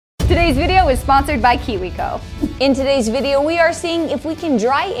Today's video is sponsored by Kiwi Co. In today's video, we are seeing if we can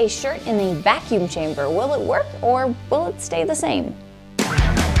dry a shirt in a vacuum chamber. Will it work or will it stay the same?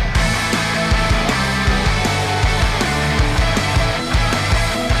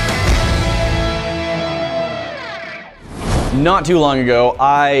 Not too long ago,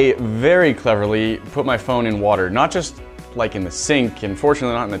 I very cleverly put my phone in water, not just like in the sink, and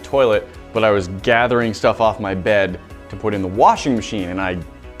fortunately not in the toilet, but I was gathering stuff off my bed to put in the washing machine, and I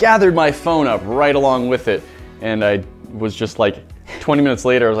gathered my phone up right along with it, and I was just like 20 minutes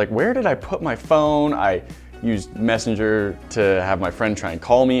later, I was like, where did I put my phone? I used Messenger to have my friend try and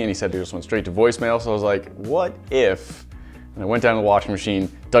call me, and he said it just went straight to voicemail, so I was like, what if? And I went down to the washing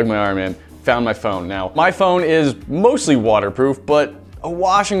machine, dug my arm in, found my phone. Now, my phone is mostly waterproof, but a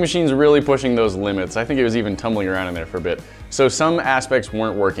washing machine's really pushing those limits. I think it was even tumbling around in there for a bit. So some aspects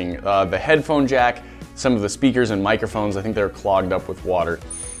weren't working. The headphone jack, some of the speakers and microphones, I think they're clogged up with water.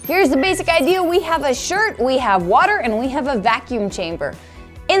 Here's the basic idea. We have a shirt, we have water, and we have a vacuum chamber.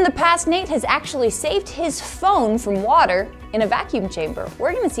 In the past, Nate has actually saved his phone from water in a vacuum chamber.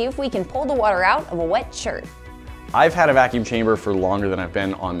 We're gonna see if we can pull the water out of a wet shirt. I've had a vacuum chamber for longer than I've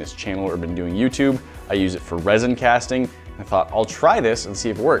been on this channel or been doing YouTube. I use it for resin casting. I thought I'll try this and see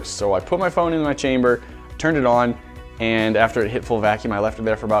if it works. So I put my phone in my chamber, turned it on, and after it hit full vacuum, I left it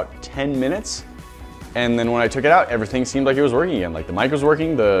there for about 10 minutes. And then when I took it out, everything seemed like it was working again. Like the mic was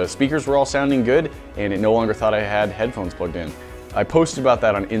working, the speakers were all sounding good, and it no longer thought I had headphones plugged in. I posted about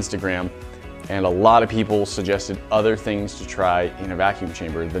that on Instagram, and a lot of people suggested other things to try in a vacuum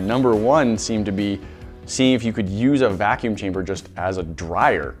chamber. The number one seemed to be seeing if you could use a vacuum chamber just as a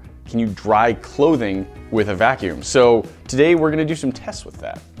dryer. Can you dry clothing with a vacuum? So today we're gonna do some tests with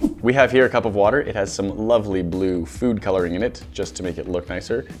that. We have here a cup of water. It has some lovely blue food coloring in it, just to make it look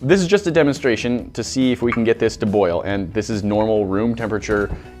nicer. This is just a demonstration to see if we can get this to boil, and this is normal room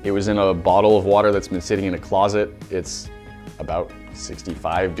temperature. It was in a bottle of water that's been sitting in a closet. It's about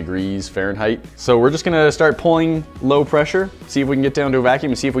 65 degrees Fahrenheit. So we're just gonna start pulling low pressure, see if we can get down to a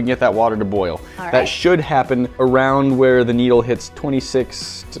vacuum and see if we can get that water to boil. That should happen around where the needle hits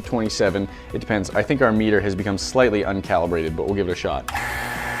 26 to 27. It depends. I think our meter has become slightly uncalibrated, but we'll give it a shot.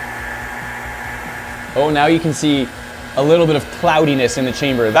 Oh, now you can see a little bit of cloudiness in the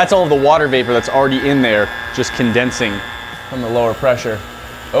chamber. That's all of the water vapor that's already in there, just condensing from the lower pressure.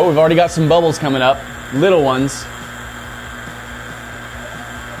 Oh, we've already got some bubbles coming up, little ones.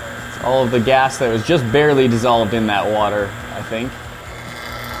 All of the gas that was just barely dissolved in that water, I think.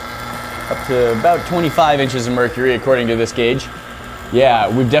 Up to about 25 inches of mercury, according to this gauge. Yeah,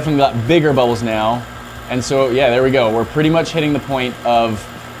 we've definitely got bigger bubbles now. And so, yeah, there we go. We're pretty much hitting the point of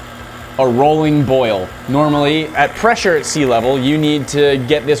a rolling boil. Normally, at pressure at sea level, you need to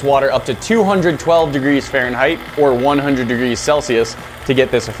get this water up to 212 degrees Fahrenheit or 100 degrees Celsius to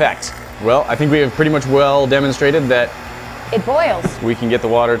get this effect. Well, I think we have pretty much well demonstrated that it boils. We can get the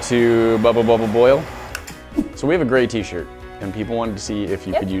water to bubble, bubble, boil. So we have a gray t-shirt, and people wanted to see if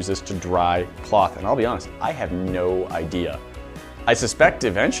you could use this to dry cloth. And I'll be honest, I have no idea. I suspect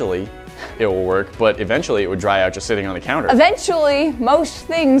eventually it will work, but eventually it would dry out just sitting on the counter. Eventually, most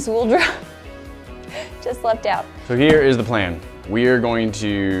things will dry. Just left out. So here is the plan. We are going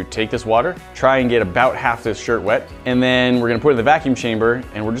to take this water, try and get about half this shirt wet, and then we're gonna put it in the vacuum chamber,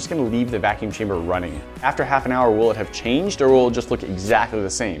 and we're just gonna leave the vacuum chamber running. After half an hour, will it have changed, or will it just look exactly the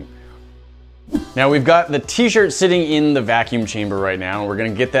same? Now we've got the t-shirt sitting in the vacuum chamber right now. We're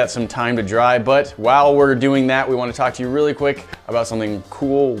gonna get that some time to dry, but while we're doing that, we wanna talk to you really quick about something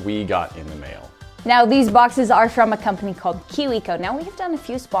cool we got in the mail. Now these boxes are from a company called Kiwi Co. Now we have done a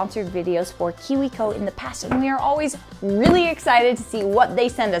few sponsored videos for Kiwi Co in the past, and we are always really excited to see what they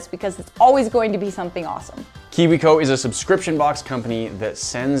send us because it's always going to be something awesome. Kiwi Co is a subscription box company that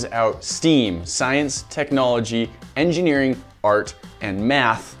sends out STEAM, science, technology, engineering, art, and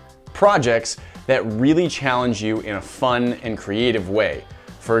math projects that really challenge you in a fun and creative way.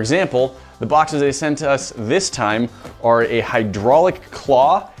 For example, the boxes they sent us this time are a hydraulic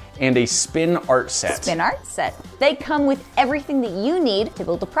claw and a spin art set. Spin art set. They come with everything that you need to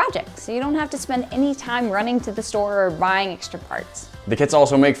build a project, so you don't have to spend any time running to the store or buying extra parts. The kits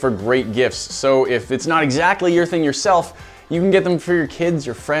also make for great gifts, so if it's not exactly your thing yourself, you can get them for your kids,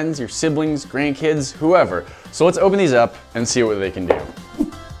 your friends, your siblings, grandkids, whoever. So let's open these up and see what they can do.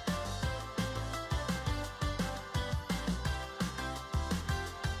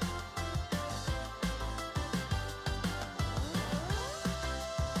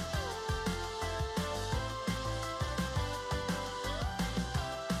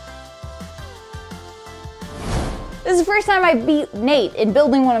 This is the first time I beat Nate in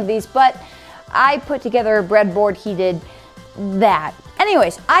building one of these, but I put together a breadboard, he did that.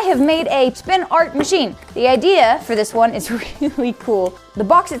 Anyways, I have made a spin art machine. The idea for this one is really cool. The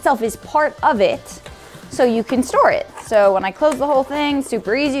box itself is part of it, so you can store it. So when I close the whole thing,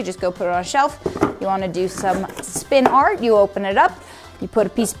 super easy, just go put it on a shelf. You wanna do some spin art, you open it up, you put a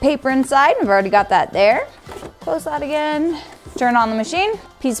piece of paper inside. I've already got that there. Close that again, turn on the machine.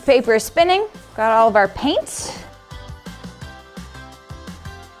 Piece of paper is spinning. Got all of our paint.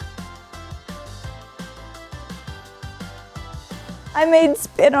 I made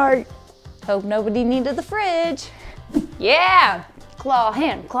spin art. Hope nobody needed the fridge. Yeah, claw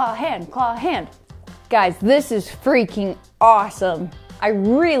hand, claw hand, claw hand. Guys, this is freaking awesome. I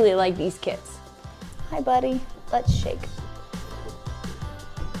really like these kits. Hi, buddy, let's shake.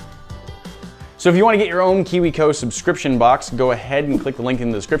 So if you want to get your own Kiwi Co subscription box, go ahead and click the link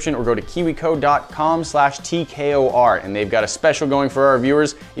in the description or go to kiwico.com/TKOR, and they've got a special going for our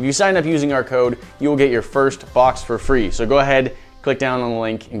viewers. If you sign up using our code, you will get your first box for free. So go ahead, click down on the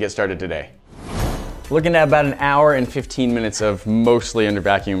link and get started today. Looking at about an hour and 15 minutes of mostly under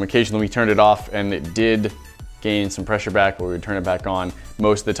vacuum. Occasionally we turned it off and it did gain some pressure back, but we would turn it back on.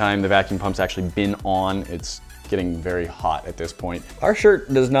 Most of the time the vacuum pump's actually been on. It's getting very hot at this point. Our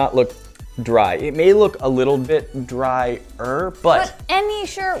shirt does not look dry. It may look a little bit drier, but any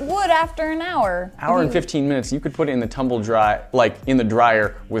shirt would after an hour. Hour and 15 minutes, you could put it in the tumble dry, like in the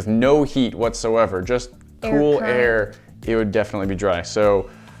dryer with no heat whatsoever, just cool air. It would definitely be dry. So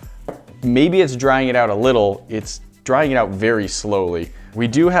maybe it's drying it out a little, it's drying it out very slowly. We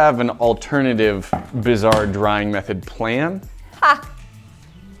do have an alternative bizarre drying method plan. Ha!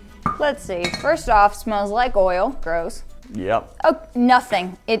 Let's see, first off, smells like oil, gross. Yep. Oh,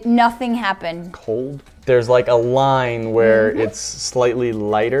 nothing, nothing happened. Cold. There's like a line where it's slightly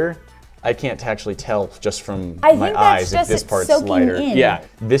lighter. I can't actually tell just from my eyes if this part's lighter. Yeah,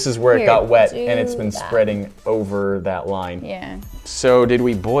 this is where it got wet and it's been spreading over that line. Yeah. So did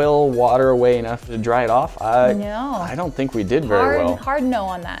we boil water away enough to dry it off? No. I don't think we did very well. Hard no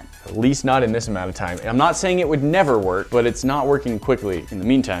on that. At least not in this amount of time. I'm not saying it would never work, but it's not working quickly. In the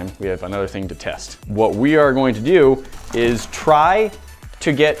meantime, we have another thing to test. What we are going to do is try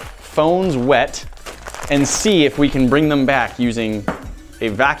to get phones wet and see if we can bring them back using a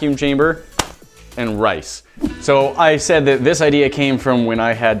vacuum chamber and rice. So I said that this idea came from when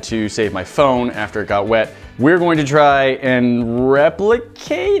I had to save my phone after it got wet. We're going to try and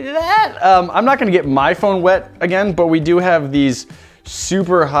replicate that. I'm not gonna get my phone wet again, but we do have these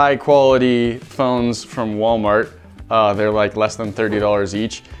super high quality phones from Walmart. They're like less than $30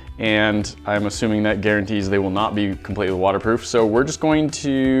 each, and I'm assuming that guarantees they will not be completely waterproof. So we're just going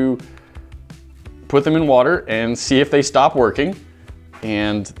to put them in water and see if they stop working.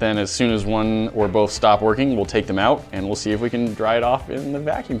 And then as soon as one or both stop working, we'll take them out and we'll see if we can dry it off in the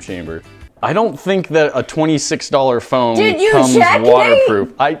vacuum chamber. I don't think that a $26 phone comes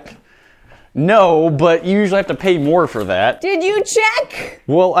waterproof. No, but you usually have to pay more for that. Did you check?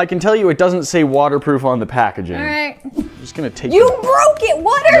 Well, I can tell you it doesn't say waterproof on the packaging. All right. I'm just gonna take You broke it,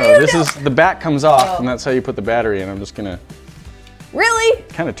 what are you doing? The back comes off and that's how you put the battery in. I'm just gonna... Really?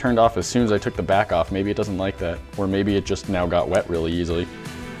 Kind of turned off as soon as I took the back off. Maybe it doesn't like that. Or maybe it just now got wet really easily.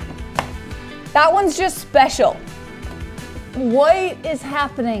 That one's just special. What is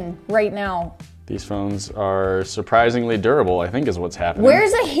happening right now? These phones are surprisingly durable, I think is what's happening.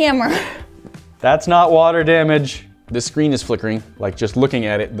 Where's a hammer? That's not water damage. The screen is flickering. Like just looking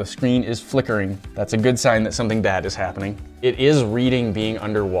at it, the screen is flickering. That's a good sign that something bad is happening. It is reading being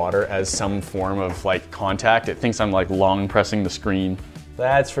underwater as some form of like contact. It thinks I'm like long pressing the screen.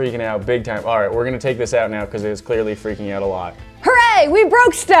 That's freaking out big time. All right, we're gonna take this out now because it is clearly freaking out a lot. Hooray, we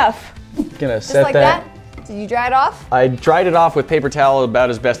broke stuff. Gonna just set like that. Did you dry it off? I dried it off with paper towel about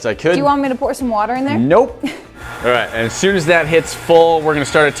as best I could. Do you want me to pour some water in there? Nope. All right, and as soon as that hits full, we're gonna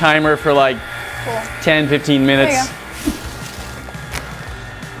start a timer for like 10, 15 minutes. There you go.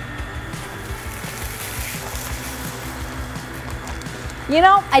 You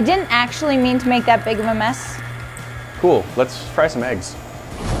know, I didn't actually mean to make that big of a mess. Cool, let's fry some eggs.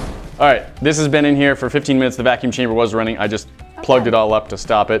 All right, this has been in here for 15 minutes. The vacuum chamber was running. I just plugged it all up to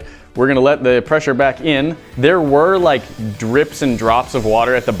stop it. We're gonna let the pressure back in. There were like drips and drops of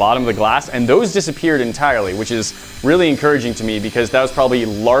water at the bottom of the glass, and those disappeared entirely, which is really encouraging to me because that was probably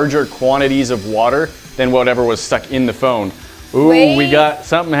larger quantities of water than whatever was stuck in the phone. Ooh, we got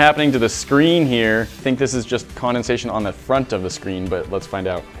something happening to the screen here. I think this is just condensation on the front of the screen, but let's find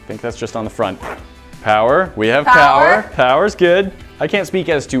out. I think that's just on the front. Power, we have power. Power's good. I can't speak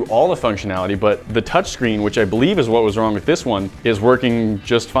as to all the functionality, but the touch screen, which I believe is what was wrong with this one, is working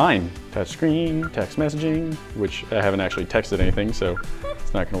just fine. Touch screen, text messaging, which I haven't actually texted anything, so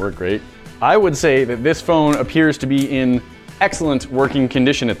it's not gonna work great. I would say that this phone appears to be in excellent working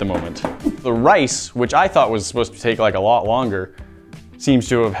condition at the moment. The rice, which I thought was supposed to take like a lot longer, seems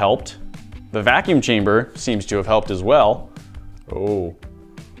to have helped. The vacuum chamber seems to have helped as well. Oh,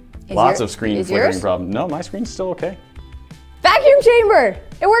 lots of screen flickering problems. No, my screen's still okay. Vacuum chamber,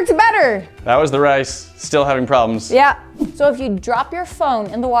 it works better. That was the rice, still having problems. Yeah. So if you drop your phone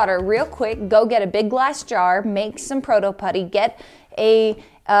in the water real quick, go get a big glass jar, make some proto putty, get a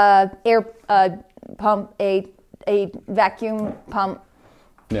air pump, a vacuum pump.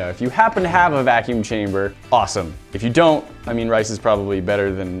 Yeah, if you happen to have a vacuum chamber, awesome. If you don't, I mean, rice is probably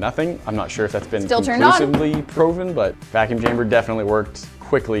better than nothing. I'm not sure if that's been conclusively proven, but vacuum chamber definitely worked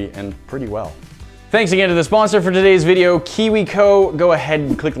quickly and pretty well. Thanks again to the sponsor for today's video, Kiwi Co. Go ahead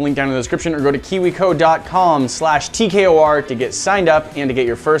and click the link down in the description or go to kiwico.com/TKOR to get signed up and to get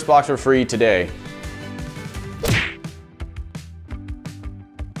your first box for free today.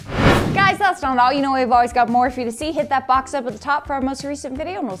 Guys, that's not all. You know we've always got more for you to see. Hit that box up at the top for our most recent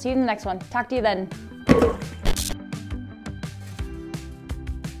video and we'll see you in the next one. Talk to you then.